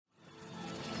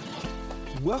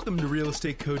Welcome to Real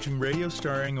Estate Coaching Radio,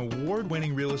 starring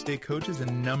award-winning real estate coaches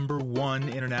and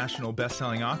 #1 international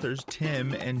best-selling authors,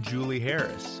 Tim and Julie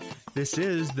Harris. This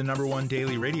is the #1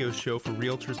 daily radio show for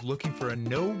realtors looking for a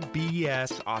no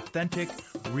BS, authentic,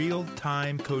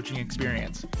 real-time coaching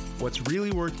experience. What's really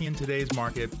working in today's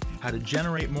market, how to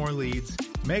generate more leads,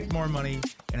 make more money,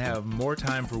 and have more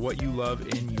time for what you love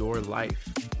in your life.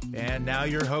 And now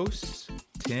your hosts,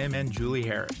 Tim and Julie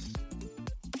Harris.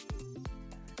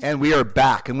 And we are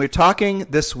back, and we're talking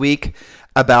this week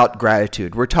about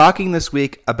gratitude. We're talking this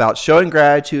week about showing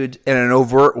gratitude in an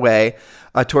overt way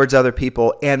towards other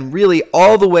people, and really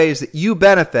all the ways that you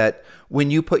benefit when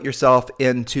you put yourself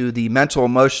into the mental,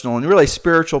 emotional, and really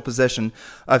spiritual position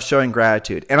of showing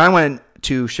gratitude. And I wanted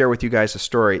to share with you guys a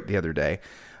story the other day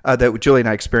that Julie and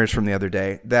I experienced from the other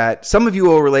day that some of you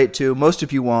will relate to, most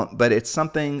of you won't, but it's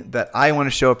something that I want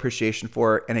to show appreciation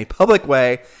for in a public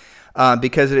way.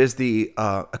 Because it is the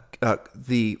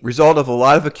result of a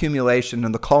lot of accumulation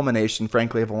and the culmination,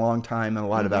 frankly, of a long time and a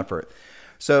lot of effort.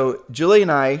 So Julie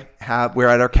and I we're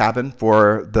at our cabin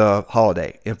for the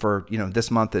holiday and for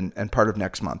this month and part of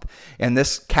next month. And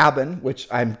this cabin, which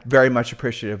I'm very much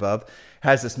appreciative of,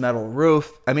 has this metal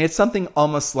roof. I mean, it's something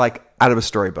almost like out of a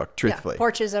storybook, truthfully. Yeah,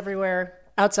 porches everywhere.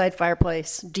 Outside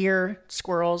fireplace, deer,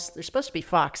 squirrels. There's supposed to be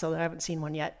fox, although I haven't seen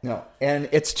one yet. No, and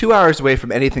it's 2 hours away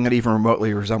from anything that even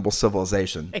remotely resembles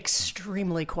civilization.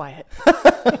 Extremely quiet.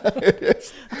 It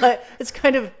is. But it's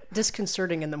kind of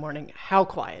disconcerting in the morning how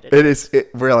quiet it is. It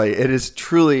is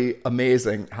truly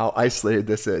amazing how isolated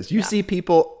this is. You see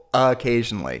people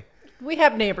occasionally. We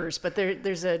have neighbors, but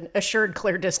there's an assured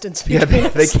clear distance between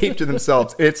us. They keep to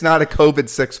themselves. It's not a COVID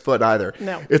 6 foot either.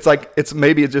 No. It's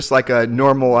maybe just like a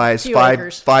normalized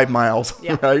 5 miles,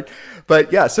 yeah. Right?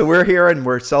 But yeah, so we're here and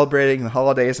we're celebrating the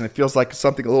holidays, and it feels like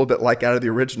something a little bit like out of the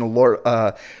original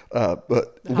Laura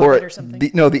or something.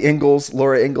 The Ingalls,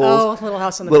 Laura Ingalls. Oh, Little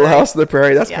House on the Little Prairie. House on the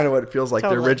Prairie. That's Yeah. kind of what it feels like.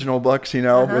 Totally. The original books,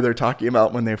 where they're talking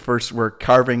about when they first were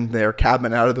carving their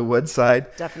cabin out of the wood side.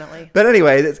 Definitely. But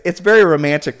anyway, it's very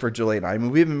romantic for Julie and I. I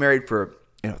mean, we've been married for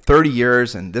 30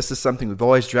 years, and this is something we've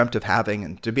always dreamt of having.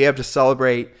 And to be able to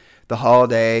celebrate the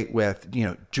holiday with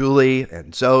Julie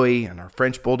and Zoe and our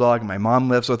French bulldog, and my mom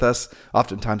lives with us.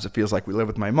 Oftentimes it feels like we live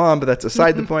with my mom, but that's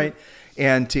aside the point.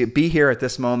 And to be here at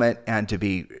this moment and to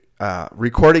be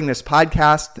recording this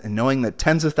podcast and knowing that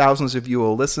tens of thousands of you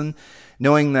will listen,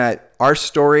 knowing that our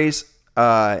stories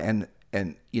and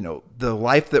the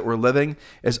life that we're living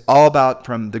is all about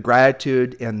from the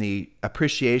gratitude and the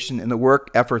appreciation and the work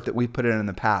effort that we put in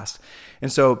the past.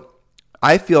 And so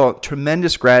I feel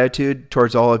tremendous gratitude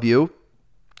towards all of you.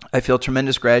 I feel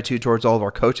tremendous gratitude towards all of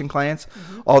our coaching clients,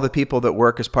 all the people that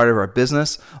work as part of our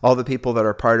business, all the people that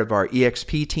are part of our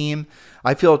EXP team.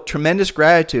 I feel tremendous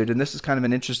gratitude, and this is kind of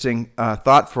an interesting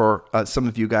thought for some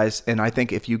of you guys, and I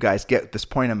think if you guys get this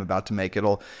point I'm about to make,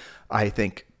 it'll, I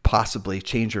think, possibly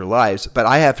change your lives. But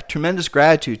I have tremendous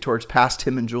gratitude towards past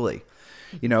Tim and Julie,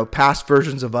 past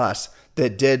versions of us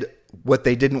that did what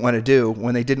they didn't want to do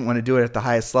when they didn't want to do it at the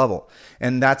highest level.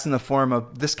 And that's in the form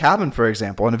of this cabin, for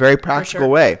example, in a very practical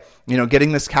way.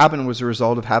 Getting this cabin was a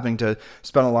result of having to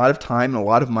spend a lot of time and a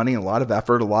lot of money and a lot of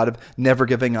effort, a lot of never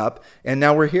giving up. And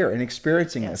now we're here and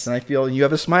experiencing this. And I feel you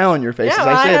have a smile on your face as I say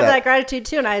I have that. that gratitude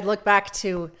too. And I look back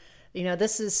to,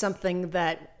 this is something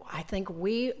that I think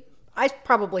I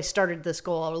probably started this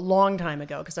goal a long time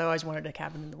ago because I always wanted a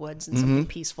cabin in the woods and something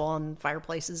peaceful and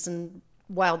fireplaces and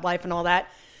wildlife and all that.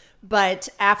 But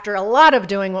after a lot of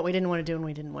doing what we didn't want to do, and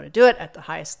we didn't want to do it at the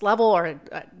highest level or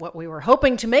at what we were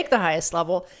hoping to make the highest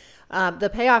level,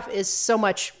 the payoff is so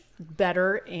much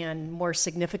better and more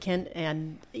significant.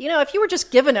 And, if you were just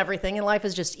given everything and life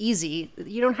is just easy,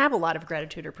 you don't have a lot of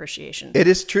gratitude or appreciation. It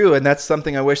is true. And that's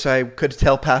something I wish I could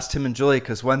tell past Tim and Julie,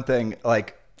 because one thing,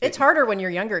 it's harder when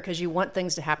you're younger because you want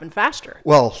things to happen faster.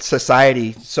 Well,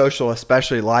 society, social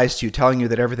especially, lies to you, telling you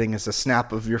that everything is a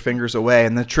snap of your fingers away.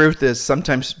 And the truth is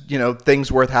sometimes,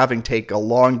 things worth having take a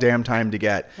long damn time to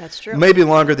get. That's true. Maybe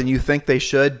longer than you think they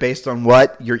should based on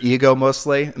what? Your ego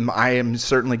mostly. I am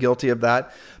certainly guilty of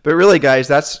that. But really, guys,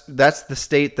 that's the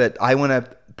state that I want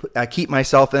to keep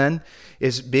myself in,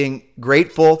 is being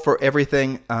grateful for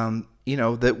everything,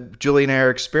 that Julie and I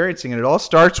are experiencing. And it all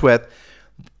starts with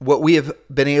what we have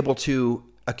been able to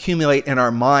accumulate in our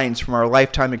minds from our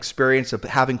lifetime experience of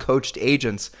having coached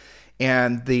agents,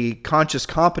 and the conscious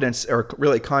competence, or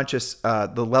really conscious,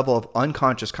 the level of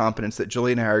unconscious competence that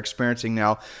Julie and I are experiencing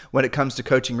now when it comes to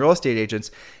coaching real estate agents.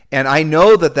 And I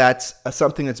know that that's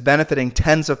something that's benefiting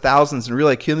tens of thousands and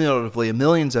really cumulatively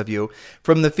millions of you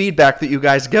from the feedback that you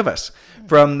guys give us.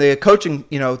 From the coaching,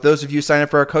 those of you sign up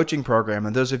for our coaching program,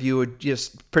 and those of you who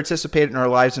just participate in our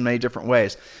lives in many different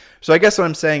ways. So I guess what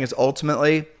I'm saying is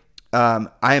ultimately, I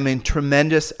am in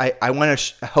tremendous, I want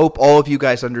to hope all of you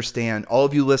guys understand, all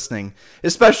of you listening,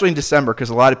 especially in December, because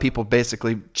a lot of people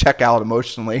basically check out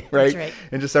emotionally, right?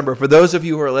 In December. For those of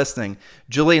you who are listening,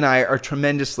 Julie and I are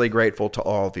tremendously grateful to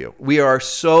all of you. We are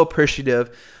so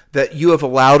appreciative that you have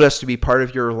allowed us to be part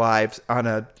of your lives on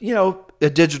a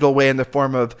digital way in the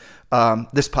form of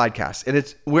this podcast.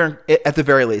 And we're at the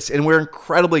very least, and we're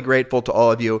incredibly grateful to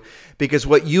all of you, because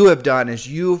what you have done is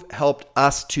you've helped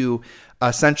us to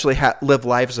essentially live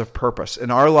lives of purpose. In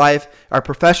our life, our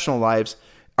professional lives,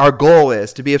 our goal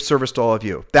is to be of service to all of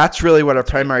you. That's really what our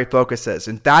primary focus is.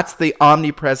 And that's the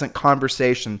omnipresent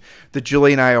conversation that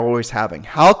Julie and I are always having.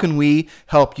 How can we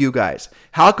help you guys?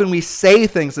 How can we say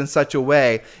things in such a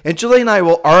way? And Julie and I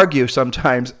will argue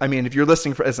sometimes. I mean, if you're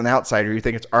listening as an outsider, you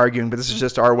think it's arguing, but this is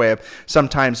just our way of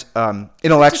sometimes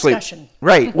intellectually. Discussion.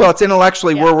 Right. Well, it's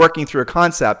intellectually we're working through a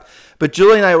concept. But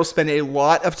Julie and I will spend a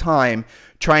lot of time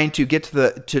trying to get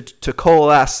to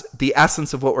coalesce the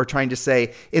essence of what we're trying to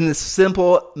say in the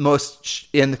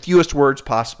fewest words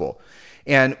possible.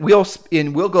 And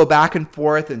we'll go back and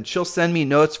forth, and she'll send me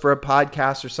notes for a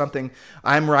podcast or something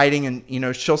I'm writing,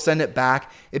 and she'll send it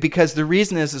back, because the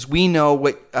reason is we know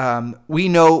what we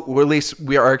know, or at least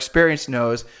our experience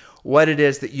knows what it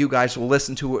is that you guys will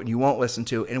listen to and you won't listen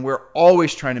to, and we're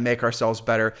always trying to make ourselves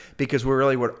better, because we're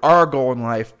really what our goal in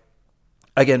life.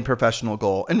 Again, professional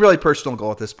goal and really personal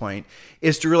goal at this point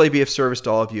is to really be of service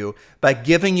to all of you by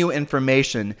giving you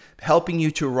information, helping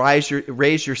you to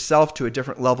raise yourself to a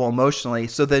different level emotionally,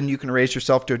 so then you can raise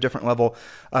yourself to a different level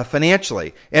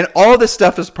financially. And all this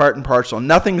stuff is part and parcel.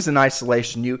 Nothing's in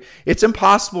isolation. It's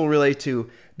impossible really to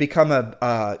become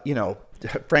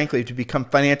frankly, to become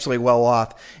financially well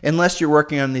off unless you're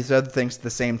working on these other things at the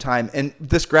same time. And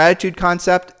this gratitude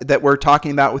concept that we're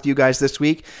talking about with you guys this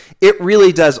week, it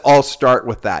really does all start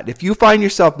with that. If you find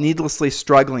yourself needlessly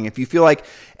struggling, if you feel like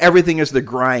everything is the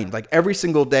grind, like every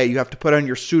single day you have to put on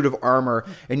your suit of armor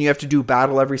and you have to do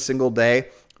battle every single day,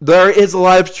 there is a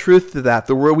lot of truth to that.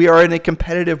 We are in a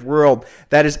competitive world.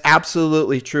 That is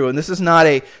absolutely true. And this is not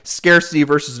a scarcity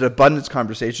versus an abundance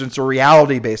conversation. It's a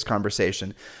reality-based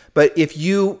conversation. But if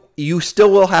you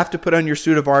still will have to put on your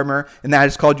suit of armor, and that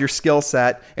is called your skill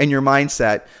set and your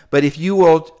mindset. But if you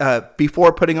will,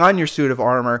 before putting on your suit of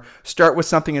armor, start with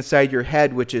something inside your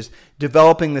head, which is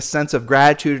developing the sense of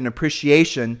gratitude and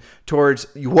appreciation towards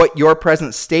what your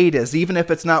present state is, even if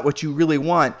it's not what you really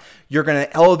want, you're going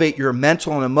to elevate your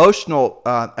mental and emotional,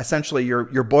 essentially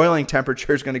your boiling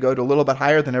temperature is going to go to a little bit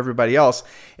higher than everybody else.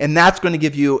 And that's going to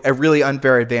give you a really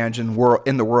unfair advantage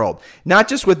in the world, not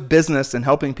just with business and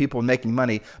helping people making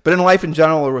money, but in life in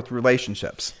general or with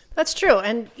relationships. That's true.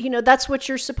 And, that's what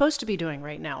you're supposed to be doing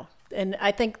right now. And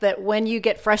I think that when you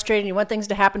get frustrated and you want things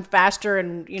to happen faster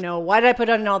and, why did I put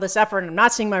in all this effort and I'm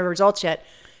not seeing my results yet?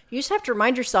 You just have to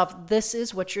remind yourself this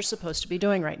is what you're supposed to be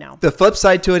doing right now. The flip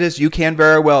side to it is you can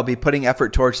very well be putting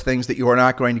effort towards things that you are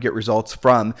not going to get results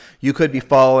from. You could be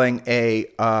following a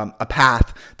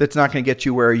path that's not going to get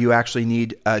you where you actually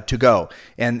need to go.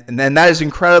 And then that is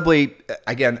incredibly,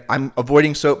 again, I'm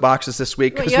avoiding soapboxes this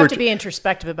week. Well, you have to be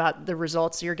introspective about the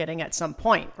results you're getting at some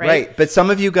point, right? Right. But some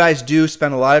of you guys do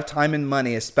spend a lot of time and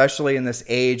money, especially in this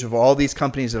age of all these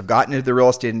companies that have gotten into the real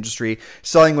estate industry,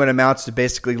 selling what amounts to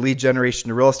basically lead generation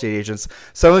to real estate agents.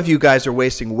 Some of you guys are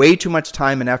wasting way too much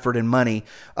time and effort and money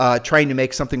trying to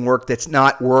make something work that's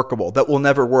not workable, that will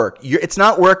never work. It's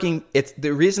not working.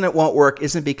 The reason it won't work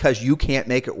isn't because you can't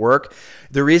make it work.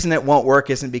 The reason it won't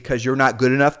work isn't because you're not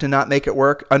good enough to not make it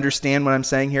work. Understand what I'm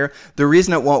saying here? The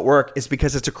reason it won't work is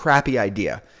because it's a crappy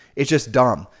idea. It's just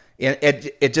dumb.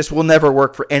 It just will never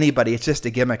work for anybody. It's just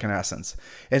a gimmick in essence.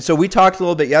 And so we talked a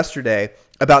little bit yesterday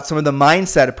about some of the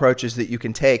mindset approaches that you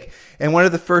can take. And one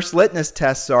of the first litmus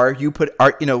tests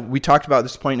we talked about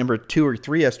this point number 2 or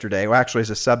 3 yesterday. Well, actually,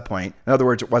 as a sub point. In other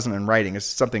words, it wasn't in writing. It's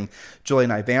something Julie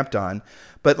and I vamped on.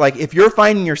 But if you're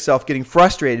finding yourself getting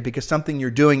frustrated because something you're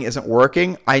doing isn't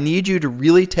working, I need you to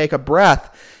really take a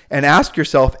breath and ask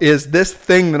yourself, is this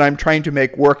thing that I'm trying to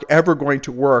make work ever going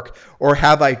to work? Or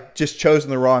have I just chosen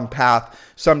the wrong path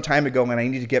some time ago and I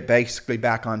need to get basically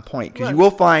back on point? Because you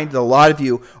will find that a lot of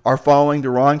you are following the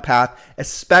wrong path,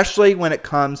 especially when it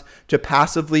comes to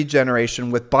passive lead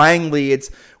generation, with buying leads,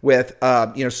 with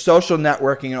social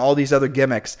networking and all these other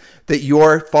gimmicks, that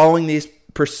you're following these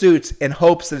pursuits in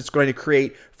hopes that it's going to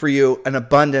create for you an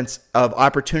abundance of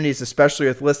opportunities, especially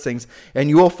with listings. And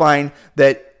you will find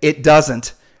that it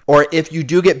doesn't. Or if you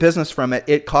do get business from it,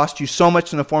 it costs you so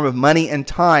much in the form of money and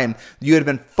time, you would have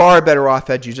been far better off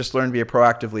had you just learned to be a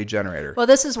proactive lead generator. Well,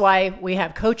 this is why we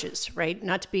have coaches, right?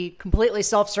 Not to be completely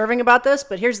self-serving about this,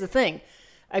 but here's the thing.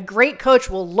 A great coach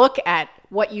will look at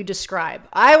what you describe.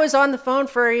 I was on the phone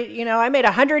for, I made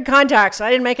 100 contacts.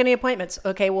 I didn't make any appointments.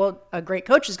 Okay, well, a great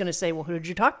coach is going to say, well, who did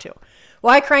you talk to?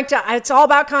 Well, I cranked out. It's all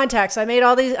about contacts. I made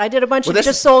all these. I did a bunch of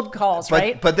just sold calls,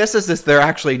 right? But this is this. They're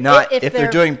actually not. If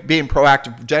they're being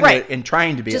proactive, generate, and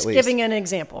trying to be just at least giving an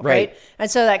example, right?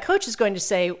 And so that coach is going to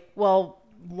say, well,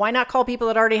 why not call people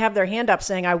that already have their hand up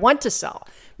saying, I want to sell?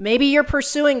 Maybe you're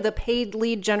pursuing the paid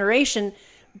lead generation,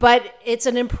 but it's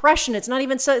an impression. It's not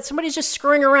even somebody's just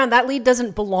screwing around. That lead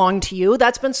doesn't belong to you.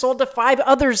 That's been sold to 5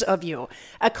 others of you.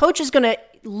 A coach is going to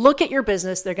look at your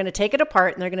business. They're going to take it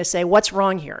apart and they're going to say, what's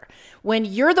wrong here? When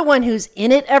you're the one who's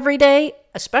in it every day,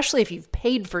 especially if you've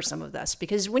paid for some of this,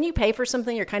 because when you pay for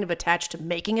something, you're kind of attached to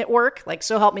making it work. Like,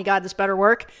 so help me God, this better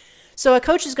work. So a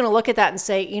coach is going to look at that and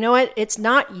say, you know what? It's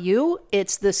not you.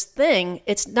 It's this thing.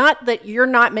 It's not that you're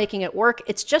not making it work.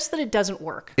 It's just that it doesn't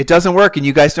work. It doesn't work. And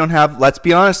you guys don't have, let's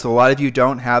be honest, a lot of you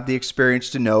don't have the experience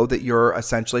to know that you're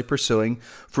essentially pursuing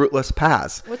fruitless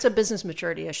paths. What's a business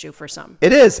maturity issue for some?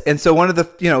 It is. And so one of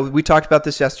the, we talked about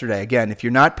this yesterday. Again, if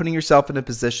you're not putting yourself in a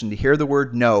position to hear the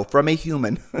word no from a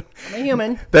human,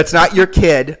 that's not your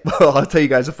kid. Well, I'll tell you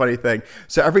guys a funny thing.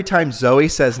 So every time Zoe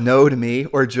says no to me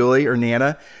or Julie or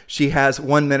Nana, she has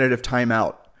 1 minute of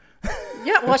timeout.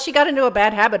 Yeah, well, she got into a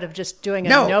bad habit of just doing a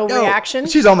no reaction.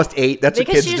 She's almost 8. That's what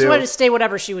kids do. Because she just wanted to stay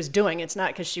whatever she was doing. It's not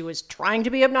because she was trying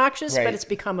to be obnoxious, but it's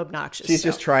become obnoxious. She's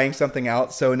just trying something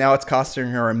out. So now it's costing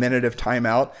her a minute of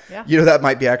timeout. Yeah. That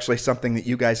might be actually something that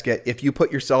you guys get. If you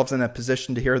put yourselves in a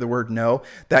position to hear the word no,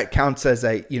 that counts as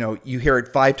you hear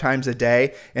it 5 times a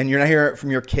day, and you're not hearing it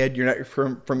from your kid. You're not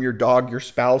from your dog, your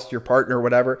spouse, your partner,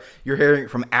 whatever. You're hearing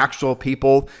it from actual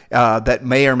people that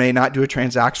may or may not do a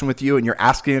transaction with you, and you're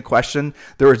asking a question.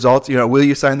 The results, will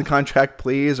you sign the contract,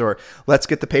 please? Or let's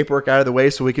get the paperwork out of the way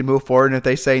so we can move forward. And if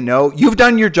they say no, you've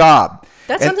done your job.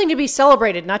 That's something to be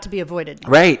celebrated, not to be avoided.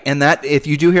 Right. And that if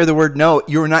you do hear the word no,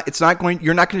 you're not going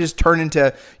to just turn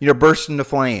into, burst into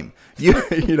flame.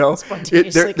 There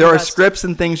are scripts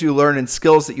and things you learn and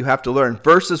skills that you have to learn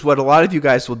versus what a lot of you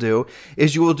guys will do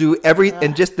is you will do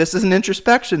and just, this is an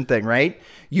introspection thing, right?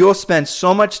 You will spend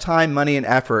so much time, money, and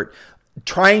effort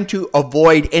trying to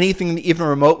avoid anything that even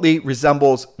remotely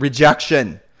resembles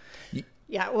rejection.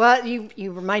 Yeah, well,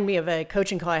 you remind me of a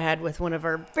coaching call I had with one of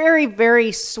our very,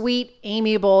 very sweet,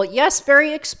 amiable, yes,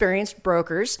 very experienced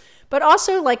brokers, but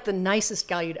also like the nicest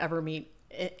gal you'd ever meet.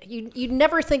 You'd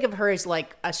never think of her as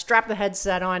like a strap the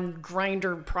headset on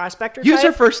grinder prospector. Use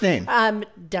her first name.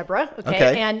 Deborah.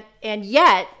 Okay. And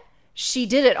yet she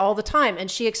did it all the time.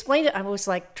 And she explained it. I was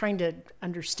like trying to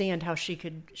understand how she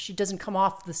doesn't come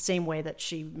off the same way that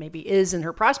she maybe is in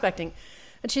her prospecting.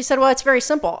 And she said, well, it's very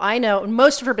simple. I know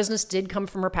most of her business did come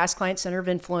from her past client center of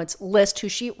influence list, who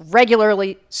she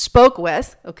regularly spoke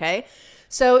with. Okay.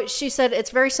 So she said, it's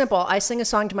very simple. I sing a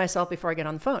song to myself before I get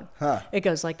on the phone. It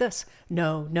goes like this.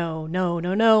 No, no, no,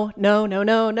 no, no, no, no,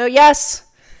 no, no, yes.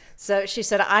 So she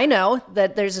said, I know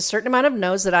that there's a certain amount of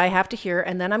no's that I have to hear,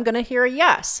 and then I'm going to hear a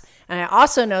yes. And I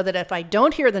also know that if I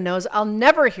don't hear the no's, I'll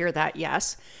never hear that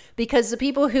yes, because the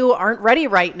people who aren't ready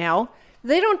right now,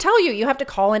 they don't tell you. You have to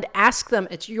call and ask them.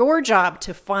 It's your job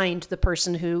to find the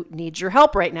person who needs your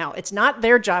help right now. It's not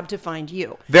their job to find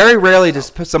you. Very rarely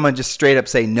does someone just straight up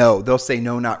say no. They'll say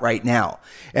no, not right now.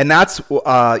 And that's,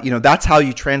 that's how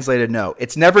you translate a no.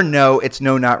 It's never no. It's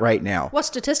no, not right now. Well,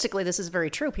 statistically, this is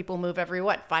very true. People move every,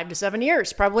 5 to 7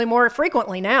 years, probably more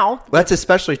frequently now. Well, that's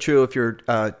especially true if you're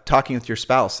talking with your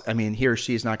spouse. I mean, he or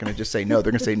she is not going to just say no.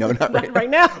 They're going to say no, not right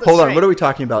now. Hold on. Right. What are we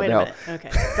talking about now? Wait a minute.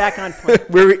 Okay. Back on point.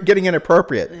 We're getting inappropriate.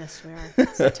 Yes, we are.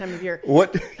 It's that time of year.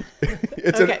 What?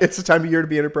 It's the time of year to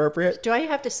be inappropriate? Do I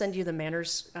have to send you the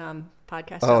Manners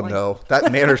podcast? Oh, no. That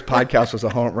Manners podcast was a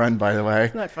home run, by the way.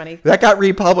 Isn't that funny? That got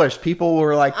republished. People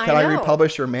were like, can I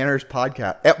republish your Manners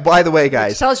podcast? By the way,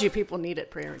 guys. Which tells you people need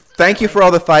it. Thank you for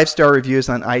all the 5-star reviews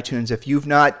on iTunes. If you've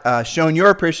not shown your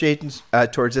appreciation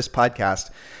towards this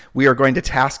podcast, we are going to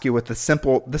task you with the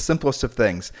simplest of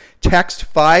things. Text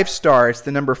 5 stars,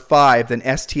 the number 5,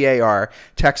 then STAR.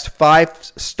 Text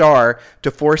 5 star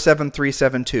to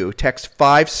 47372. Text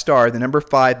 5 star, the number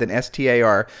 5, then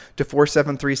STAR to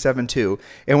 47372.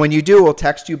 And when you do, we'll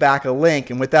text you back a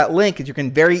link. And with that link, you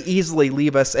can very easily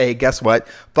leave us a, guess what,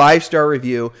 5-star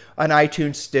review on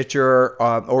iTunes, Stitcher,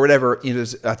 or whatever.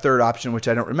 There's a third option, which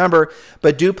I don't remember.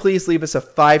 But do please leave us a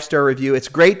 5-star review. It's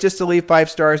great just to leave 5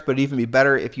 stars, but it'd even be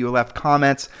better if you left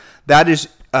comments. That is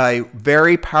a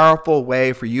very powerful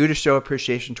way for you to show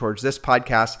appreciation towards this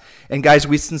podcast. And guys,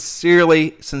 we sincerely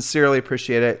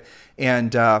appreciate it.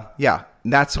 And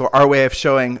that's our way of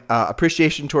showing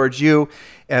appreciation towards you.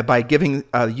 by giving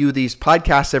you these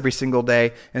podcasts every single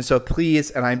day. And so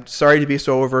please, and I'm sorry to be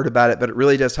so overt about it, but it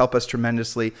really does help us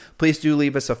tremendously. Please do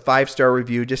leave us a 5-star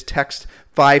review. Just text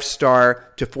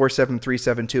 5-star to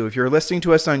 47372. If you're listening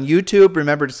to us on YouTube,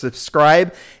 remember to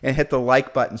subscribe and hit the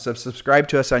like button. So subscribe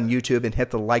to us on YouTube and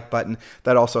hit the like button.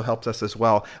 That also helps us as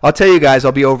well. I'll tell you guys,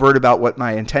 I'll be overt about what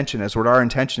my intention is, what our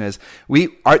intention is.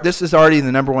 This is already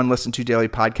the number one listened to daily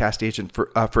podcast agent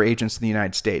for agents in the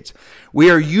United States. We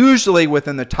are usually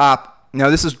within the top. Now,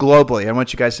 this is globally. I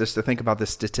want you guys just to think about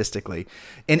this statistically.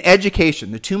 In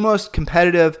education, the two most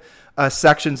competitive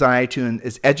sections on iTunes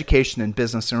is education and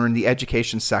business, and we're in the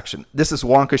education section. This is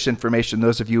wonkish information.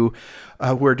 Those of you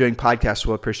who are doing podcasts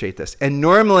will appreciate this. And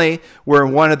normally, we're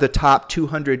one of the top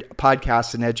 200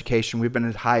 podcasts in education. We've been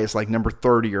as high as like number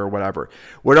 30 or whatever.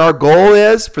 What our goal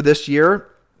is for this year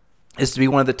is to be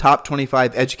one of the top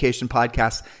 25 education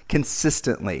podcasts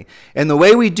consistently. And the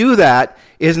way we do that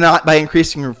is not by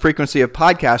increasing the frequency of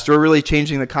podcasts or really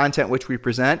changing the content which we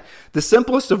present. The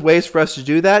simplest of ways for us to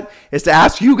do that is to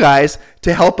ask you guys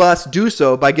to help us do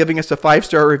so by giving us a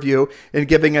 5-star review and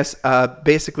giving us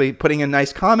basically putting in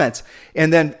nice comments.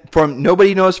 And then from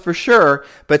nobody knows for sure,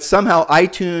 but somehow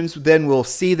iTunes then will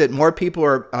see that more people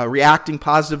are reacting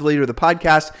positively to the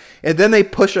podcast, and then they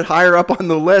push it higher up on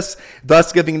the list,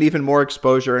 thus giving it even more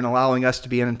exposure and allowing us to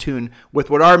be in tune with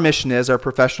what our mission is, our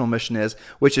professional mission is,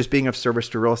 which is being of service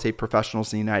to real estate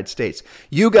professionals in the United States.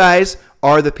 You guys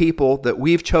are the people that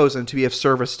we've chosen to be of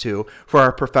service to for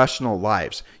our professional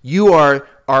lives. You are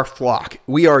our flock.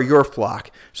 We are your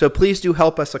flock. So please do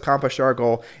help us accomplish our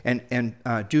goal and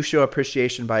do show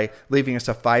appreciation by leaving us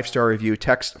a 5-star review.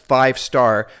 Text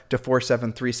 5-star to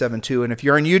 47372. And if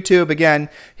you're on YouTube, again,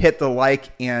 hit the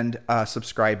like and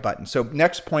subscribe button. So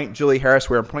next point, Julie Harris,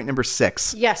 we're on point number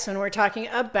 6. Yes, and we're talking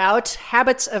about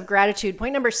habits of gratitude.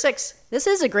 Point number 6. This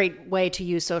is a great way to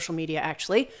use social media,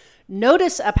 actually.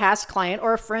 Notice a past client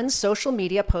or a friend's social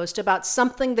media post about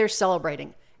something they're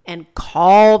celebrating and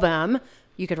call them.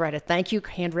 You could write a thank you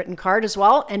handwritten card as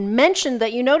well and mention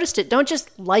that you noticed it. Don't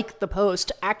just like the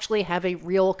post, actually have a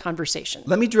real conversation.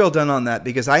 Let me drill down on that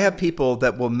because I have people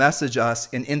that will message us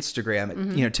in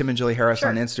Instagram, Tim and Julie Harris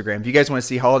on Instagram. If you guys want to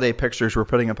see holiday pictures we're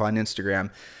putting up on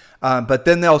Instagram, but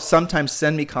then they'll sometimes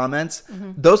send me comments.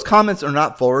 Those comments are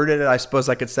not forwarded. I suppose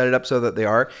I could set it up so that they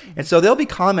are. And so there'll be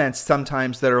comments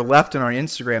sometimes that are left in our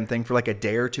Instagram thing for like a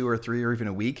day or 2 or 3 or even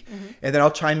a week. And then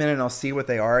I'll chime in and I'll see what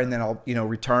they are. And then I'll,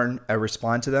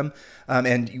 respond to them.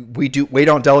 And we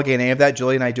don't delegate any of that.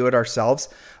 Julie and I do it ourselves.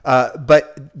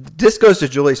 But this goes to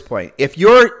Julie's point. If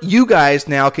you guys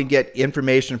now can get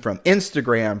information from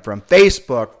Instagram, from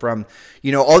Facebook, from,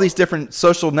 all these different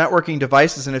social networking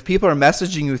devices. And if people are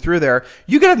messaging you through there,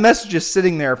 you can have messages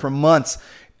sitting there for months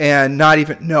and not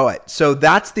even know it. So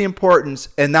that's the importance.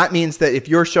 And that means that if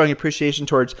you're showing appreciation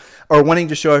towards or wanting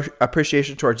to show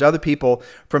appreciation towards other people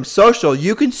from social,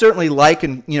 you can certainly like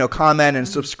and, comment and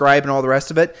subscribe and all the rest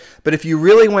of it. But if you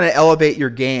really want to elevate your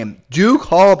game, do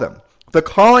call them. The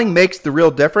calling makes the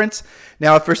real difference.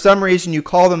 Now, if for some reason you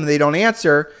call them and they don't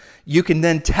answer, you can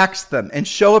then text them and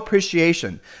show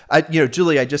appreciation.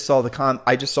 Julie, I just saw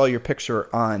your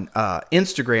picture on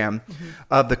Instagram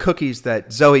of the cookies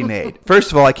that Zoe made.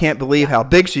 First of all, I can't believe how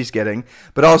big she's getting,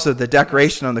 but also the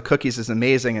decoration on the cookies is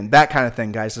amazing, and that kind of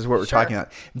thing, guys, is what we're talking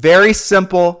about. Very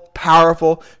simple,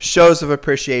 powerful shows of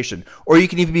appreciation. Or you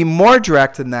can even be more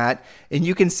direct than that, and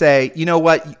you can say, you know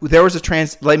what, there was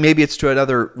maybe it's to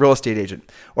another real estate agent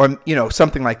or,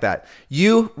 something like that.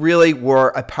 You really were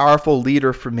a powerful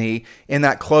leader for me in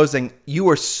that closing. You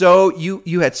were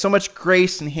you had so much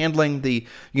grace in handling the,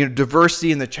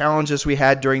 diversity and the challenges we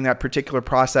had during that particular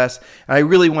process. And I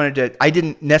really I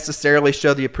didn't necessarily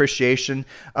show the appreciation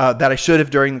that I should have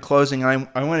during the closing. And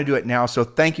I want to do it now. So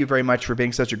thank you very much for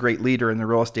being such a great leader in the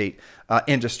real estate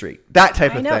industry. That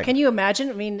type of thing. Can you imagine?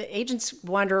 I mean, agents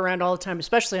wander around all the time,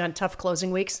 especially on tough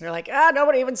closing weeks. And they're like,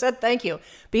 nobody even said thank you.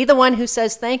 Be the one who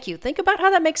says thank you. Think about how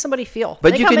that makes somebody feel.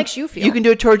 But how it makes you feel. You can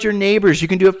do it towards your neighbors. You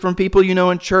can do it from people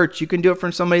in church. You can do it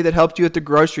from somebody that helped you at the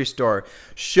grocery store.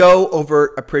 Show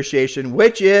overt appreciation,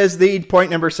 which is the point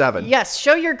number 7. Yes,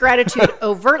 show your gratitude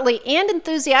overtly and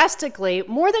enthusiastically,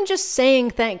 more than just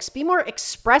saying thanks. Be more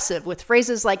expressive with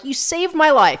phrases like, you saved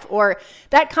my life, or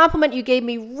that compliment you gave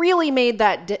me really made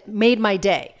my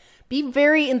day. Be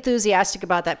very enthusiastic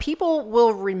about that. People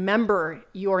will remember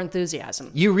your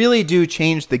enthusiasm. You really do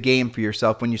change the game for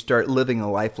yourself when you start living a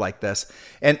life like this.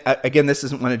 And again, this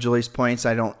isn't one of Julie's points.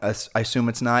 I assume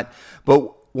it's not.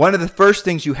 But one of the first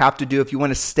things you have to do if you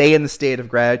want to stay in the state of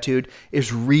gratitude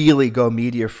is really go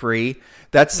media free.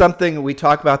 That's something we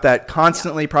talk about that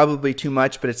constantly, probably too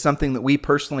much, but it's something that we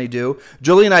personally do.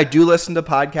 Julie and I do listen to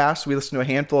podcasts. We listen to a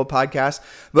handful of podcasts,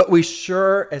 but we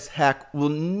sure as heck will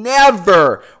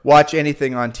never watch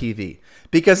anything on TV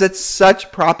because it's such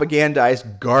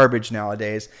propagandized garbage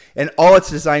nowadays. And all it's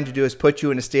designed to do is put you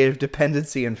in a state of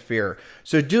dependency and fear.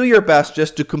 So do your best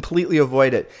just to completely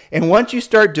avoid it. And once you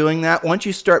start doing that, once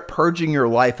you start purging your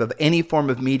life of any form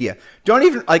of media, don't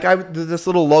even, like this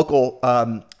little local,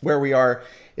 where we are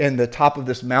in the top of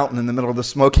this mountain in the middle of the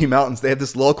Smoky Mountains, they have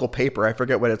this local paper. I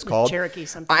forget what it's called. Cherokee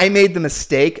something. I made the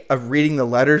mistake of reading the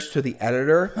letters to the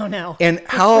editor. Oh, no. And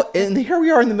here we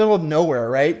are in the middle of nowhere,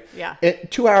 right? Yeah.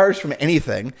 2 hours from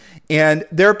anything. And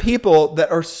there are people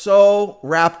that are so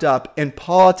wrapped up in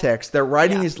politics. They're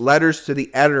writing these letters to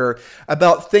the editor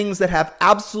about things that have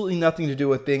absolutely nothing to do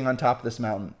with being on top of this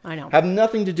mountain. I know. Have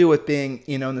nothing to do with being,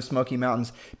 in the Smoky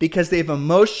Mountains, because they've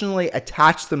emotionally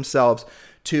attached themselves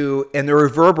to, and they're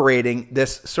reverberating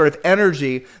this sort of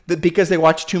energy that because they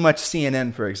watch too much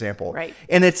CNN, for example. Right.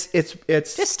 And it's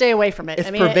just stay away from it. It's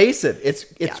pervasive. It's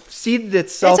seeded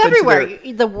itself. It's into everywhere.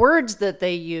 The words that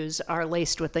they use are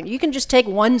laced with things. You can just take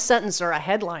one sentence or a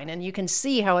headline, and you can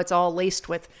see how it's all laced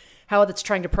with how it's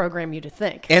trying to program you to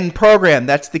think. And program,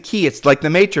 that's the key. It's like the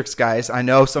Matrix, guys. I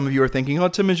know some of you are thinking, oh,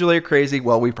 Tim and Julie are crazy.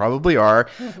 Well, we probably are.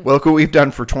 Well, look what we've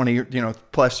done for 20,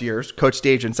 plus years. Coached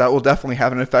agents, that will definitely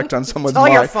have an effect on someone's all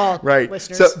mind. your fault, right?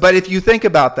 listeners. So, but if you think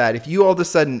about that, if you all of a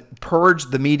sudden purge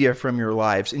the media from your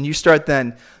lives, and you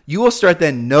will start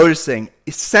then noticing,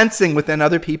 sensing within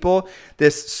other people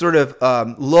this sort of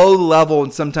low level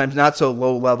and sometimes not so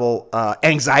low level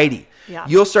anxiety. Yeah.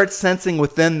 You'll start sensing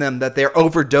within them that they're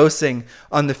overdosing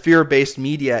on the fear-based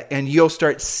media, and you'll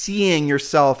start seeing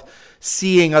yourself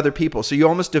seeing other people. So you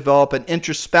almost develop an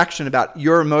introspection about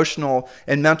your emotional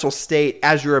and mental state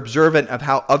as you're observant of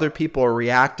how other people are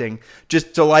reacting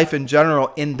just to life in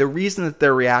general. And the reason that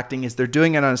they're reacting is they're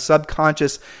doing it on a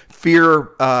subconscious fear,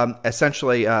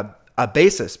 essentially a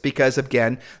basis, because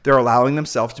again, they're allowing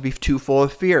themselves to be too full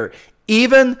of fear.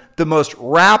 Even the most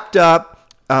wrapped up,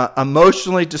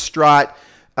 emotionally distraught,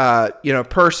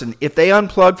 person, if they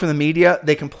unplug from the media,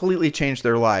 they completely change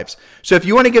their lives. So if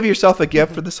you want to give yourself a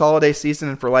gift for this holiday season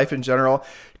and for life in general,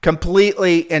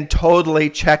 completely and totally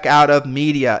check out of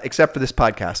media, except for this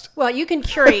podcast. Well, you can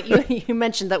curate. You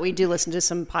mentioned that we do listen to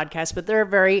some podcasts, but they're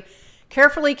very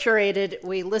carefully curated.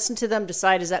 We listen to them,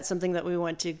 decide, is that something that we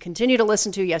want to continue to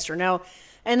listen to, yes or no?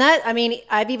 And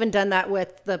I've even done that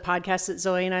with the podcast that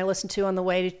Zoe and I listen to on the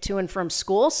way to and from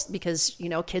schools, because,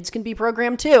 kids can be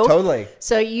programmed too. Totally.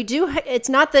 So it's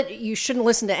not that you shouldn't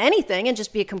listen to anything and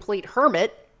just be a complete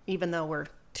hermit, even though we're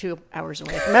 2 hours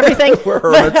away from everything. We're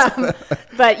hermits.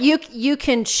 But you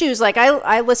can choose. Like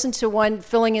I listened to one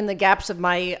filling in the gaps of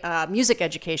my music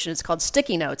education. It's called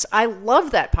Sticky Notes. I love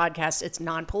that podcast. It's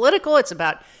non-political. It's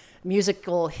about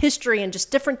musical history and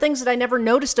just different things that I never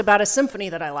noticed about a symphony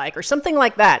that I like, or something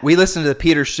like that. We listen to the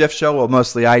Peter Schiff show. Well,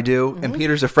 mostly I do. Mm-hmm. And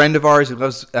Peter's a friend of ours who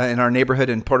lives in our neighborhood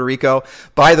in Puerto Rico.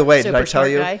 By the way, Super did I tell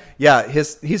you? Guy. Yeah,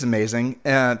 he's amazing,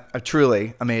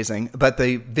 truly amazing. But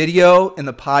the video and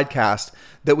the podcast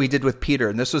that we did with Peter,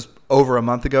 and this was over a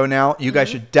month ago now, you guys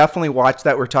should definitely watch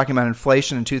that. We're talking about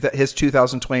inflation and his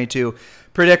 2022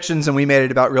 predictions, and we made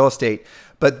it about real estate.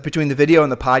 But between the video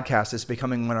and the podcast, it's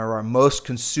becoming one of our most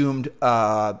consumed,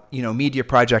 media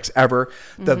projects ever.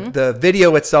 The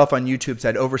video itself on YouTube's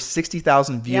had over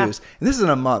 60,000 views, and this is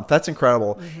in a month. That's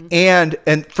incredible. And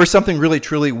for something really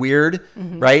truly weird,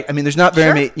 right? I mean, there's not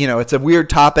very many. It's a weird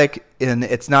topic, and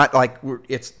it's not like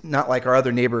our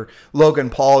other neighbor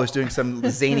Logan Paul who's doing some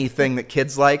zany thing that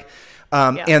kids like.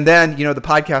 And then, the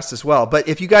podcast as well. But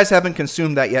if you guys haven't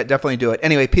consumed that yet, definitely do it.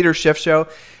 Anyway, Peter Schiff Show.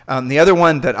 The other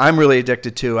one that I'm really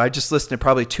addicted to, I just listened to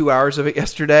probably 2 hours of it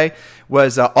yesterday,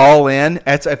 was All In.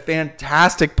 It's a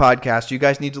fantastic podcast. You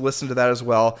guys need to listen to that as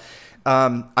well.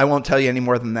 I won't tell you any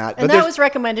more than that. And that was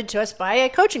recommended to us by a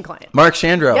coaching client. Mark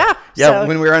Chandro. Yeah. So,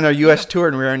 when we were on our U.S. tour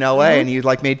and we were in L.A. and you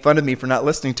made fun of me for not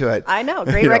listening to it. I know.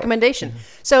 Great recommendation.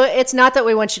 So it's not that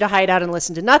we want you to hide out and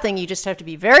listen to nothing. You just have to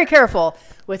be very careful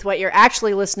with what you're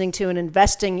actually listening to and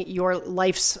investing your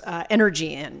life's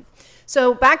energy in.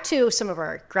 So back to some of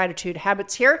our gratitude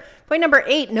habits here. Point number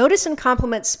 8, notice and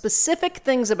compliment specific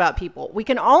things about people. We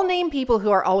can all name people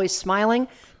who are always smiling,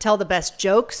 tell the best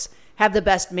jokes, have the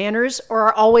best manners, or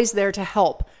are always there to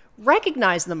help.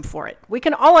 recognize them for it. We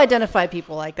can all identify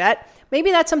people like that.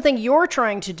 Maybe that's something you're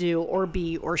trying to do or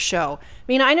be or show. I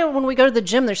mean, I know when we go to the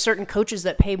gym, there's certain coaches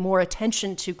that pay more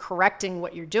attention to correcting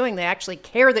what you're doing. They actually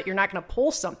care that you're not going to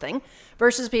pull something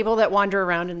versus people that wander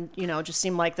around and, just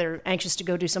seem like they're anxious to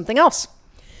go do something else.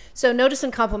 So notice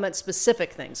and compliment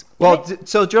specific things. Well,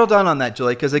 so drill down on that,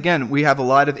 Julie, because again, we have a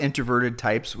lot of introverted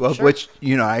types, of which, the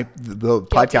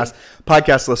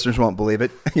podcast listeners won't believe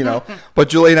it, but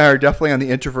Julie and I are definitely on the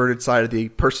introverted side of the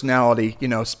personality,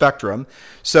 spectrum.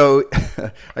 So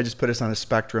I just put us on a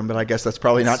spectrum, but I guess that's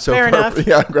probably not so fair enough.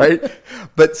 Yeah, right.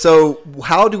 But so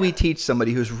how do we teach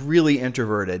somebody who's really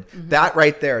introverted? That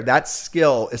right there, that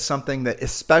skill is something that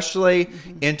especially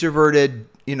introverted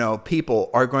people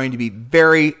are going to be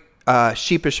very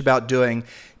sheepish about doing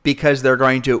because they're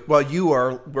going to,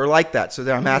 we're like that. So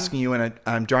I'm asking you, and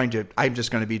I'm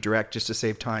just going to be direct just to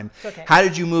save time. Okay. How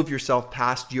did you move yourself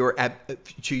past your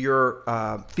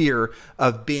fear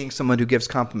of being someone who gives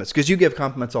compliments? Because you give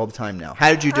compliments all the time now. How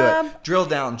did you do it? Drill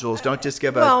down, Jules. Don't just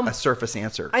give a surface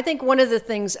answer. I think one of the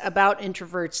things about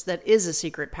introverts that is a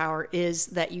secret power is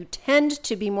that you tend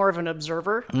to be more of an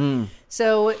observer.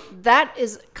 So that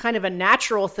is kind of a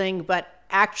natural thing, but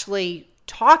actually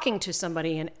talking to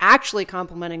somebody and actually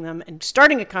complimenting them and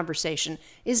starting a conversation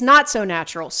is not so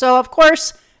natural. So, of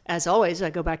course, as always, I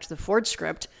go back to the Ford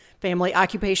script: family,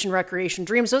 occupation, recreation,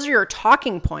 dreams. Those are your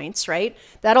talking points, right?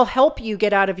 That'll help you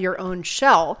get out of your own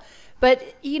shell.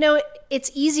 But,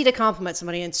 it's easy to compliment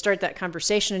somebody and start that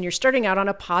conversation, and you're starting out on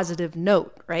a positive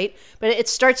note, right? But it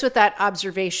starts with that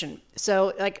observation.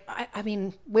 So, I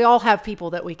mean, we all have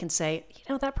people that we can say,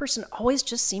 that person always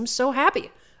just seems so happy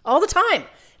all the time.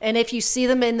 And if you see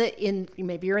them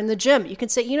maybe you're in the gym, you can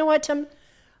say, you know what, Tim,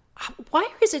 why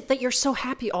is it that you're so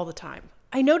happy all the time?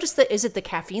 I noticed that. Is it the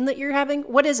caffeine that you're having?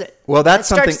 What is it? Well, that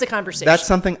starts the conversation. That's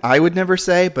something I would never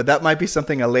say, but that might be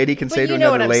something a lady can say to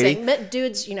another lady. You know what I'm saying?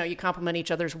 Dudes, you compliment each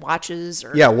other's watches.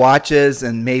 Watches,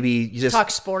 and maybe you just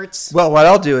talk sports. Well, what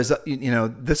I'll do is,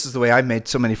 this is the way I've made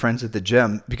so many friends at the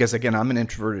gym, because again, I'm an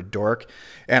introverted dork,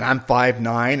 and I'm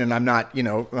 5'9", and I'm not,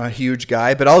 a huge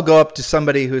guy, but I'll go up to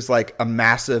somebody who's like a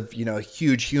massive,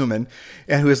 huge human,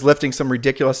 and who is lifting some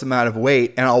ridiculous amount of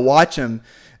weight, and I'll watch him.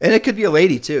 And it could be a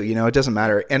lady too, it doesn't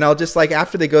matter. And I'll just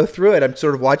after they go through it, I'm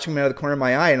sort of watching them out of the corner of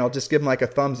my eye, and I'll just give them like a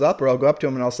thumbs up, or I'll go up to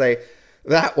them and I'll say,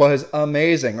 that was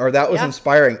amazing, or that was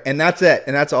inspiring. And that's it.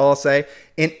 And that's all I'll say.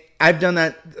 And I've done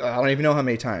that, I don't even know how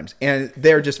many times. And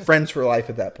they're just friends for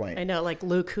life at that point. I know, like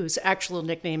Luke, whose actual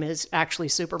nickname is actually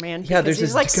Superman. Yeah, there's he's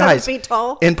this like guy 7 feet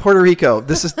tall. In Puerto Rico,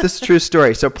 this is a true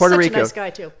story. So Puerto Rico, a nice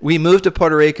guy too. We moved to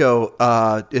Puerto Rico,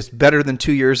 it's better than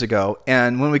 2 years ago.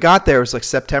 And when we got there, it was like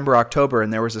September, October,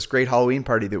 and there was this great Halloween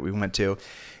party that we went to.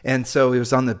 And so it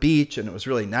was on the beach, and it was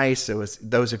really nice. It was,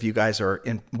 those of you guys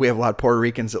we have a lot of Puerto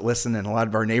Ricans that listen, and a lot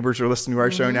of our neighbors are listening to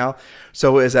our show now.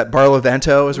 So it was at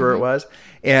Barlovento is where it was.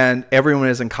 And everyone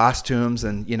is in costumes,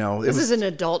 and this is an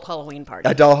adult Halloween party.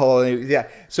 Adult Halloween, yeah.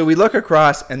 So we look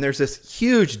across, and there's this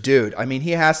huge dude. I mean,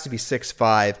 he has to be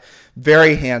 6'5",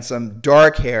 very handsome,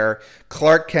 dark hair,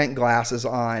 Clark Kent glasses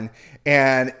on,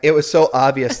 and it was so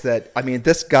obvious that, I mean,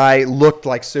 this guy looked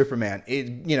like Superman.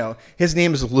 His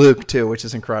name is Luke too, which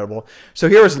is incredible. So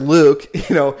here was Luke,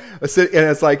 and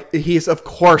it's like, he's of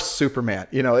course Superman.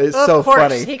 It's so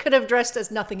funny. He could have dressed as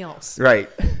nothing else, right?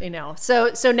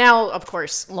 So now, of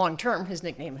course, long term, his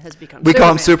nickname has become. We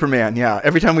call him Superman. Yeah,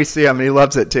 every time we see him, and he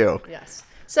loves it too. Yes.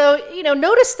 So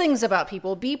notice things about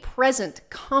people, be present,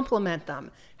 compliment them,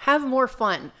 have more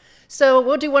fun. So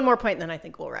we'll do one more point, and then I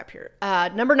think we'll wrap here.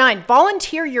 Number 9,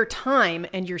 volunteer your time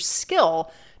and your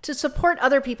skill to support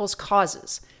other people's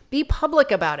causes. Be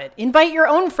public about it. Invite your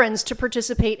own friends to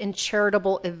participate in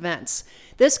charitable events.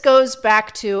 This goes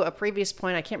back to a previous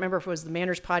point. I can't remember if it was the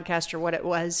Manners podcast or what it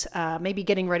was, maybe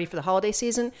getting ready for the holiday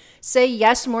season. Say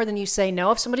yes more than you say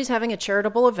no. If somebody's having a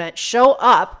charitable event, show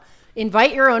up.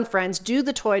 Invite your own friends, do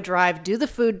the toy drive, do the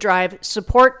food drive,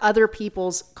 support other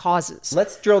people's causes.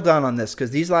 Let's drill down on this,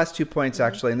 because these last 2 points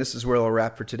actually, and this is where we'll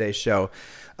wrap for today's show.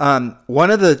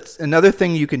 Another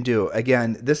thing you can do,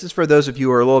 again, this is for those of you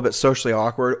who are a little bit socially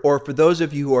awkward, or for those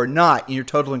of you who are not, and you're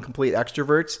total and complete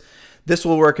extroverts. This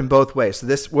will work in both ways. So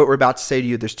what we're about to say to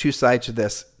you, there's 2 sides to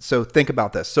this. So think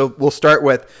about this. So we'll start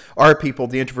with our people,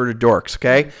 the introverted dorks,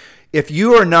 okay? If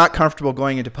you are not comfortable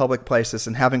going into public places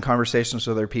and having conversations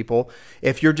with other people,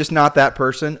 if you're just not that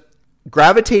person,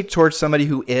 gravitate towards somebody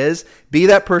who is, be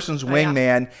that person's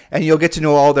wingman, and you'll get to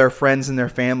know all their friends and their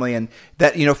family. And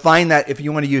that, find that, if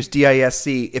you want to use DISC,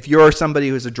 if you're somebody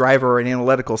who's a driver or an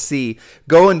analytical C,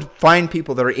 go and find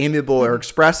people that are amiable or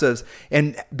expressives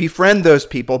and befriend those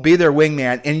people, be their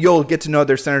wingman, and you'll get to know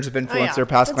their centers of influence, their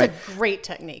past clients. That's a great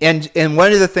technique. And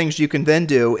one of the things you can then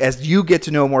do as you get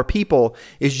to know more people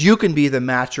is you can be the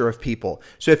matcher of people.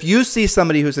 So if you see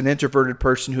somebody who's an introverted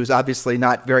person who's obviously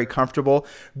not very comfortable,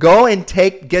 go and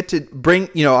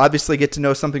obviously get to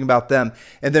know something about them,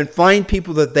 and then find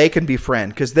people that they can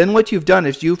befriend. Because then what you've done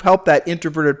is you've helped that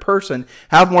introverted person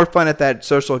have more fun at that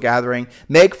social gathering,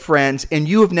 make friends, and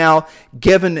you have now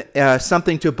given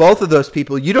something to both of those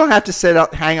people. You don't have to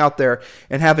hang out there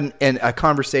and have a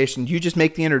conversation. You just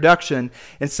make the introduction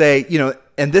and say,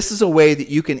 and this is a way that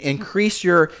you can increase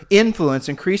your influence,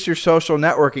 increase your social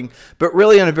networking, but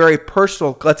really on a very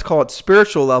personal, let's call it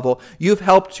spiritual level. You've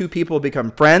helped two people become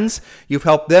friends. You've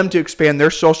helped them to expand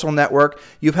their social network.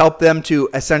 You've helped them to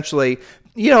essentially,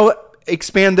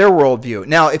 expand their worldview.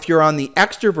 Now, if you're on the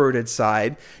extroverted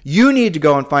side, you need to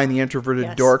go and find the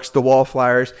introverted dorks, the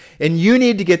wallflyers, and you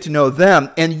need to get to know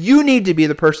them, and you need to be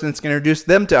the person that's going to introduce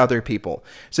them to other people.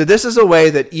 So this is a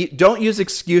way that you don't use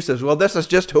excuses. Well, this is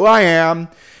just who I am.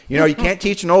 You can't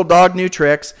teach an old dog new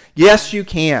tricks. Yes, you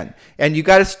can. And you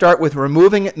got to start with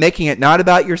removing it, making it not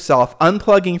about yourself,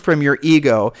 unplugging from your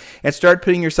ego, and start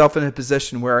putting yourself in a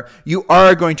position where you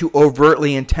are going to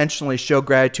overtly, intentionally show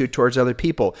gratitude towards other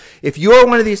people. If you're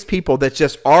one of these people that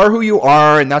just are who you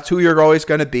are and that's who you're always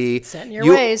going to be, set in your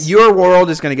ways, your world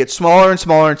is going to get smaller and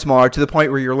smaller and smaller to the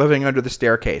point where you're living under the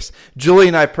staircase. Julie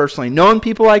and I have personally known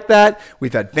people like that.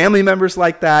 We've had family members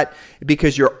like that,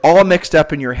 because you're all mixed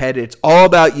up in your head. It's all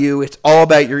about you. It's all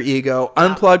about your ego.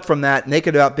 Unplug from that. Make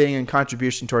it about being in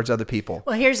contribution towards other people.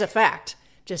 Well, here's a fact.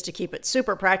 Just to keep it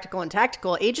super practical and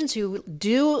tactical, agents who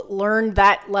do learn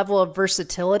that level of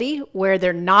versatility, where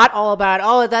they're not all about,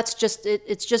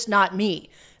 it's just not me.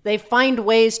 They find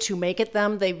ways to make it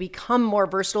them. They become more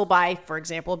versatile by, for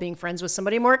example, being friends with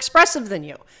somebody more expressive than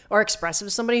you, or expressive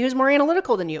with somebody who's more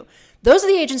analytical than you. Those are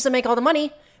the agents that make all the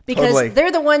money. Because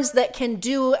they're the ones that can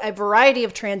do a variety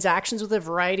of transactions with a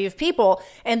variety of people,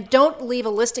 and don't leave a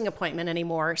listing appointment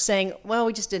anymore saying, well,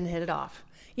 we just didn't hit it off.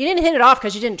 You didn't hit it off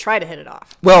because you didn't try to hit it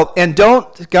off. Well, and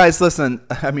guys, listen,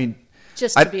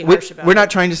 just to be harsh about it. We're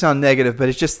not trying to sound negative, but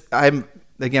it's just,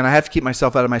 Again, I have to keep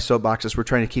myself out of my soapboxes. We're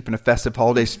trying to keep in a festive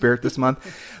holiday spirit this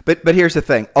month. But here's the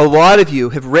thing. A lot of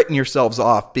you have written yourselves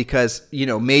off because,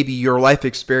 maybe your life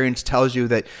experience tells you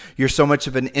that you're so much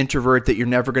of an introvert that you're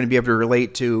never going to be able to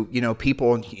relate to,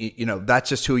 people, and, that's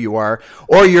just who you are.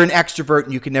 Or you're an extrovert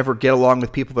and you can never get along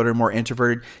with people that are more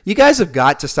introverted. You guys have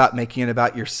got to stop making it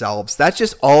about yourselves. That's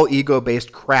just all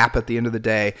ego-based crap at the end of the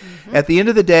day. Mm-hmm. At the end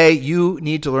of the day, you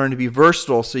need to learn to be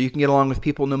versatile so you can get along with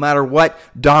people no matter what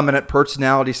dominant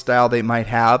personality style they might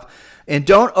have, and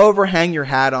don't overhang your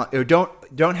hat on, or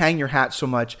don't hang your hat so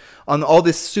much on all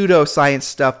this pseudoscience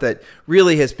stuff that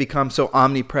really has become so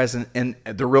omnipresent in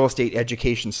the real estate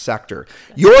education sector.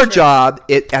 Your job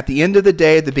at the end of the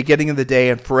day, at the beginning of the day,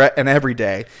 and every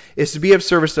day is to be of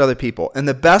service to other people. And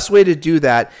the best way to do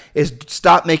that is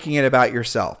stop making it about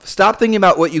yourself. Stop thinking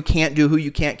about what you can't do, who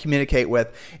you can't communicate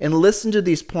with, and listen to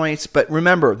these points. But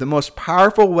remember, the most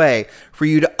powerful way for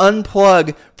you to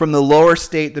unplug from the lower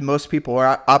state that most people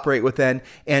operate within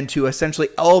and to essentially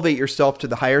elevate yourself to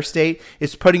the higher state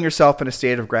is putting yourself in a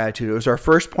state of gratitude. It was our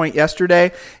first point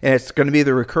yesterday, and it's going to be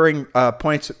the recurring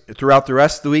points throughout the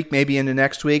rest of the week, maybe into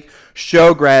next week.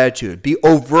 Show gratitude. Be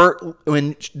overt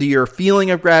when your feeling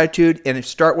of gratitude, and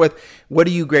start with, what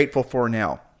are you grateful for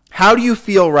now? How do you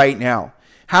feel right now?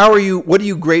 What are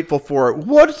you grateful for?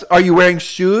 Are you wearing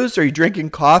shoes? Are you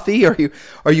drinking coffee? Are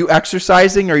you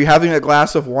exercising? Are you having a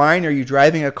glass of wine? Are you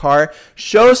driving a car?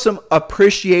 Show some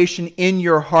appreciation in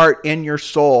your heart, in your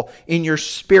soul, in your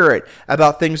spirit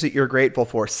about things that you're grateful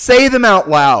for. Say them out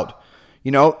loud.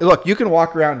 Look, you can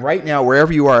walk around right now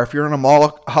wherever you are. If you're in a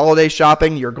mall holiday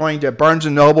shopping, you're going to Barnes &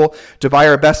 Noble to buy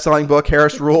our best-selling book,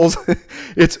 Harris Rules.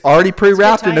 It's already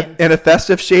pre-wrapped in a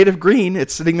festive shade of green.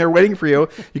 It's sitting there waiting for you.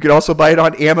 You could also buy it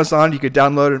on Amazon. You could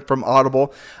download it from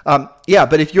Audible.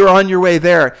 But if you're on your way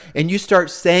there and you start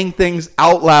saying things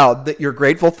out loud that you're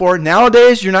grateful for,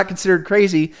 nowadays you're not considered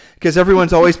crazy because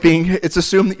everyone's always it's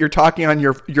assumed that you're talking on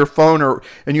your phone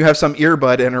and you have some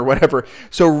earbud in or whatever.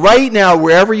 So right now,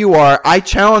 wherever you are, I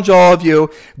challenge all of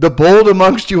you, the bold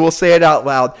amongst you will say it out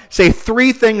loud. Say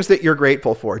 3 things that you're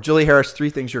grateful for. Julie Harris, 3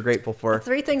 things you're grateful for.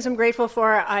 3 things I'm grateful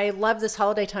for. I love this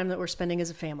holiday time that we're spending as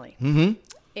a family. Mm-hmm.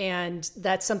 And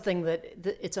that's something that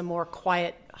it's a more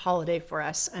quiet holiday for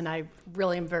us. And I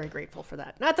really am very grateful for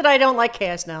that. Not that I don't like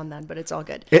chaos now and then, but it's all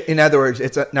good. In other words,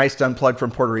 it's a nice to unplug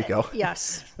from Puerto Rico.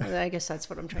 Yes, I guess that's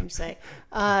what I'm trying to say.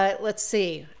 Let's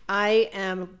see. I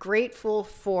am grateful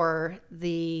for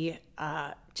the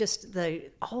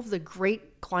all of the great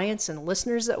clients and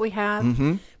listeners that we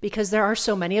have, because there are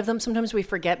so many of them. Sometimes we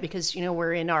forget because,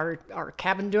 we're in our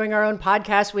cabin doing our own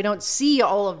podcast. We don't see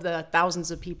all of the thousands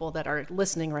of people that are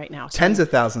listening right now. So Tens of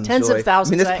thousands. Julie. I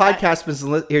mean, this podcast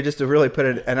was here just to really put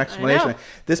an explanation.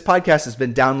 This podcast has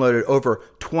been downloaded over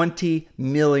 20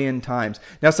 million times.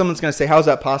 Now, someone's going to say, "How's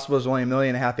that possible? There's only 1.5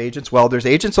 million agents." Well, there's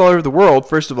agents all over the world,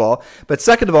 first of all, but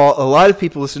second of all, a lot of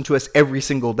people listen to us every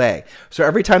single day. So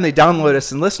every time they download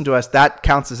us and listen to us, that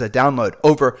counts as a download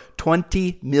over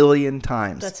 20 million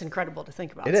times. That's incredible to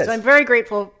think about. It is. So I'm very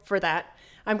grateful for that.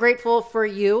 I'm grateful for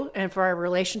you and for our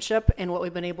relationship and what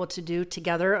we've been able to do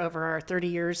together over our 30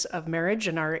 years of marriage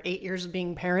and our 8 years of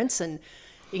being parents. And,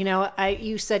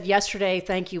 you said yesterday,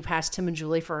 thank you, past Tim and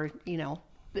Julie, for,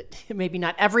 maybe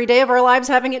not every day of our lives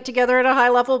having it together at a high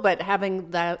level, but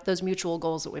having those mutual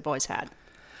goals that we've always had.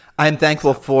 I'm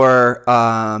thankful for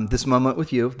this moment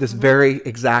with you, this very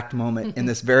exact moment in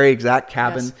this very exact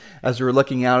cabin, as we were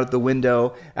looking out at the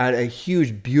window at a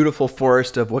huge, beautiful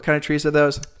forest of what kind of trees are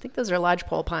those? I think those are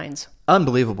lodgepole pines.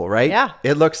 Unbelievable, right? Yeah.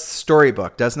 It looks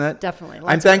storybook, doesn't it? Definitely.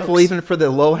 I'm thankful even for the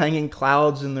low-hanging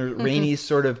clouds and the rainy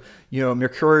sort of,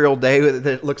 mercurial day that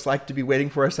it looks like to be waiting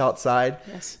for us outside.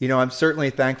 Yes. I'm certainly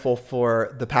thankful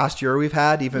for the past year we've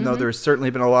had, even though there's certainly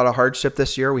been a lot of hardship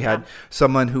this year. We had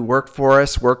someone who worked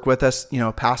with us,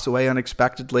 pass away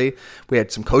unexpectedly. We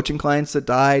had some coaching clients that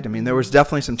died. I mean, there was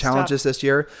definitely some challenges this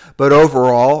year, but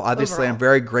overall, obviously, I'm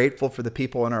very grateful for the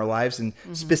people in our lives, and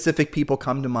specific people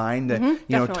come to mind that,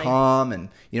 Tom and,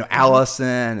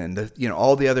 Allison and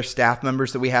all the other staff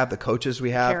members that we have, the coaches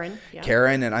we have,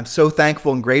 Karen, and I'm so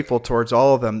thankful and grateful towards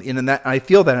all of them. And I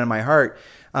feel that in my heart.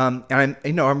 And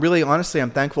I'm really, honestly, I'm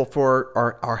thankful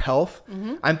for our health.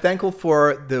 I'm thankful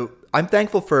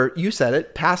for, you said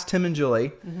it, past Tim and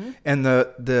Julie, and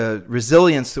the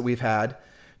resilience that we've had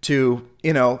to,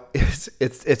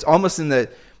 it's almost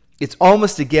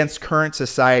against current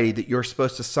society that you're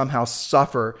supposed to somehow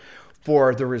suffer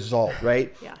for the result,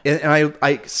 right? Yeah. And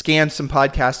I scanned some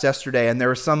podcasts yesterday, and there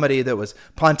was somebody that was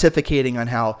pontificating on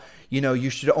how, you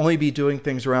should only be doing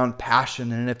things around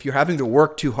passion. And if you're having to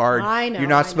work too hard, you're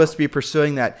not supposed to be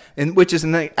pursuing that, and which is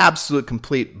an absolute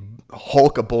complete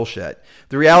hulk of bullshit.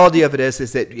 The reality of it is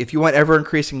that if you want ever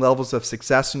increasing levels of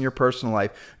success in your personal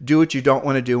life, do what you don't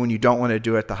want to do when you don't want to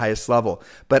do it at the highest level.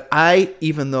 But I,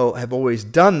 even though I've always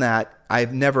done that,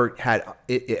 I've never had,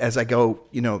 as I go,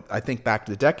 I think back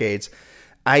to the decades,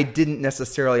 I didn't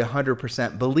necessarily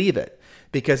 100% believe it,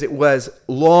 because it was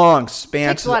long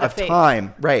spans of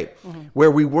time, right,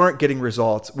 where we weren't getting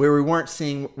results, where we weren't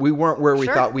where we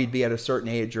thought we'd be at a certain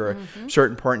age or a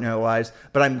certain point in our lives.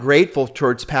 But I'm grateful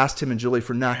towards past Tim and Julie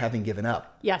for not having given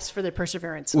up. Yes, for the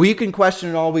perseverance. We can question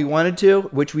it all we wanted to,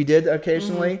 which we did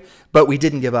occasionally, but we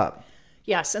didn't give up.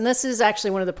 Yes, and this is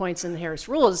actually one of the points in the Harris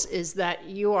Rules, is that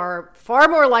you are far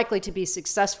more likely to be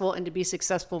successful and to be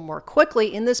successful more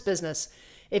quickly in this business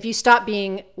if you stop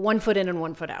being 1 foot in and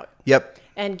 1 foot out. Yep.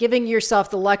 And giving yourself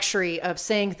the luxury of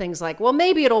saying things like, well,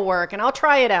 maybe it'll work and I'll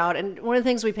try it out. And one of the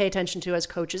things we pay attention to as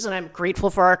coaches, and I'm grateful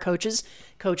for our coaches,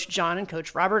 Coach John and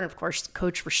Coach Robert, and of course,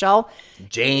 Coach Rochelle.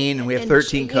 Jane, and we have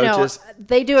 13 coaches.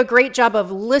 They do a great job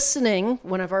of listening,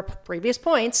 one of our previous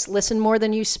points, listen more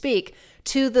than you speak,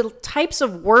 to the types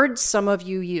of words some of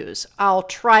you use. I'll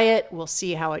try it. We'll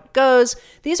see how it goes.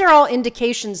 These are all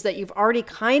indications that you've already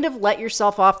kind of let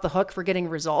yourself off the hook for getting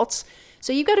results.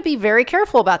 So you've got to be very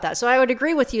careful about that. So I would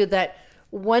agree with you that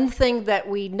one thing that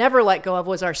we never let go of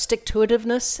was our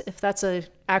stick-to-itiveness, if that's an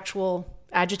actual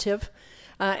adjective,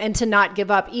 and to not give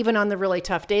up even on the really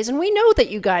tough days. And we know that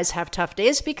you guys have tough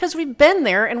days because we've been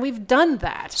there and we've done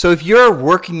that. So if you're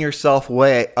working yourself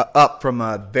way up from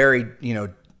a very,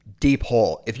 deep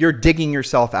hole, if you're digging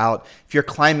yourself out, if you're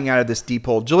climbing out of this deep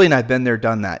hole, Julie and I have been there,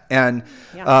 done that. And,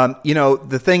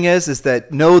 the thing is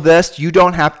that know this, you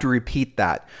don't have to repeat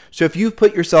that. So if you've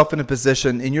put yourself in a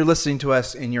position and you're listening to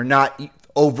us and you're not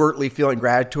overtly feeling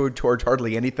gratitude towards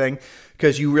hardly anything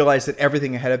because you realize that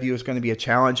everything ahead of you is going to be a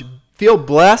challenge, feel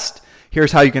blessed.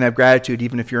 Here's how you can have gratitude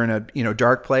even if you're in a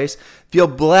dark place. Feel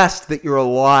blessed that you're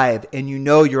alive and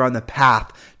you're on the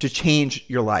path to change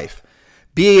your life.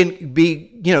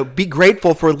 Be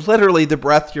grateful for literally the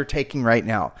breath you're taking right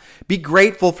now. Be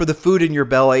grateful for the food in your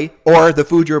belly or the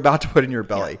food you're about to put in your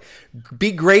belly. Yeah.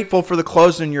 Be grateful for the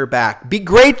clothes on your back. Be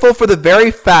grateful for the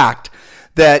very fact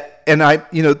that, and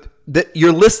that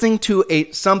you're listening to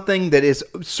something that is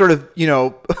sort of,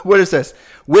 what is this?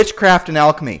 Witchcraft and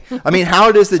alchemy. I mean, how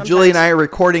it is that Julie and I are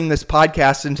recording this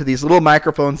podcast into these little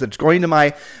microphones that's going to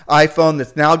my iPhone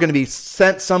that's now going to be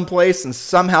sent someplace, and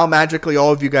somehow magically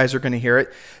all of you guys are going to hear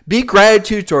it. Be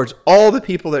gratitude towards all the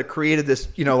people that created this,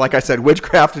 like I said,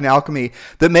 witchcraft and alchemy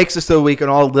that makes it so we can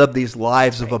all live these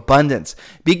lives of abundance.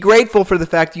 Be grateful for the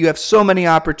fact that you have so many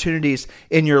opportunities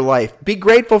in your life. Be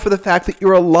grateful for the fact that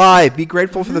you're alive. Be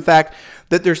grateful for the fact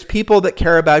that there's people that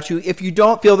care about you. If you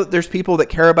don't feel that there's people that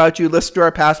care about you, listen to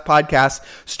our past podcasts.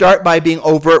 Start by being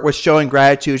overt with showing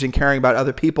gratitude and caring about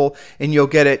other people, and you'll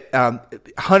get it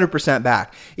 100%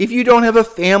 back. If you don't have a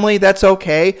family, that's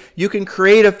okay. You can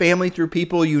create a family through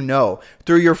people you know,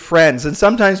 through your friends. And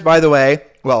sometimes, by the way,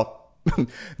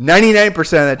 99% of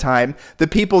the time, the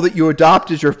people that you adopt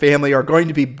as your family are going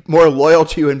to be more loyal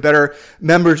to you and better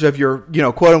members of your,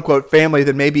 quote unquote family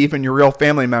than maybe even your real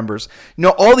family members.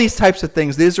 All these types of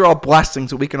things, these are all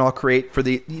blessings that we can all create for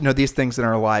these things in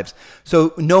our lives.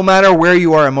 So no matter where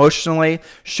you are emotionally,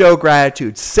 show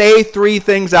gratitude. Say 3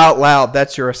 things out loud.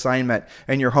 That's your assignment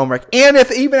and your homework. And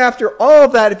if even after all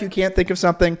of that, if you can't think of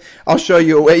something, I'll show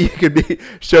you a way you could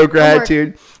show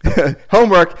gratitude.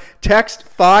 Homework. Text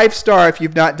 5-star if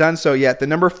you've not done so yet. The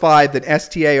number 5, then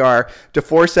STAR to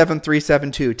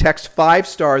 47372. Text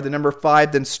 5-star, the number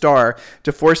 5, then star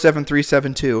to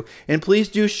 47372. And please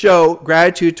do show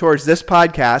gratitude towards this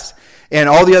podcast and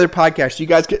all the other podcasts. You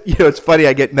guys get, it's funny.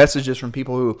 I get messages from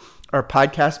people who are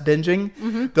podcast binging.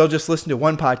 Mm-hmm. They'll just listen to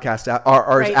one podcast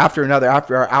after another,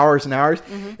 after our hours and hours.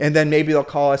 Mm-hmm. And then maybe they'll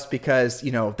call us because,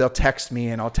 they'll text me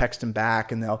and I'll text them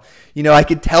back, and they'll, I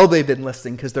can tell they've been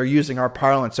listening because they're using our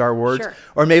parlance, our words. Sure.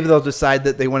 Or maybe they'll decide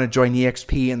that they want to join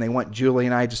EXP and they want Julie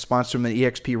and I to sponsor them at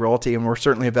EXP Royalty, and we're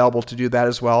certainly available to do that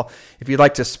as well. If you'd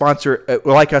like to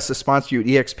like us to sponsor you at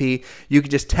EXP, you can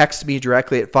just text me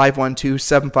directly at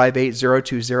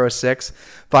 512-758-0206,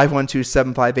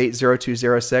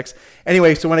 512-758-0206.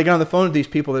 Anyway, so when I get on the phone with these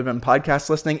people that have been podcast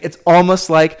listening, it's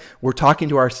almost like we're talking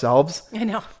to ourselves. I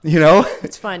know.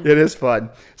 It's fun. It is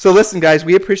fun. So listen, guys,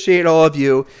 we appreciate all of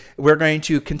you. We're going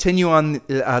to continue on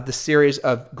the series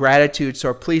of gratitude.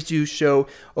 So please do show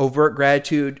overt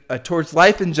gratitude towards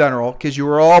life in general, because you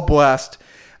are all blessed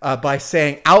by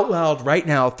saying out loud right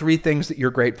now 3 things that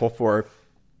you're grateful for.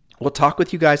 We'll talk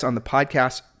with you guys on the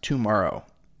podcast tomorrow.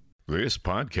 This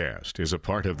podcast is a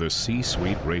part of the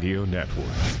C-Suite Radio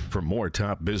Network. For more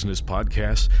top business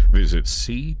podcasts, visit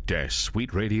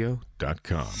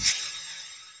c-suiteradio.com.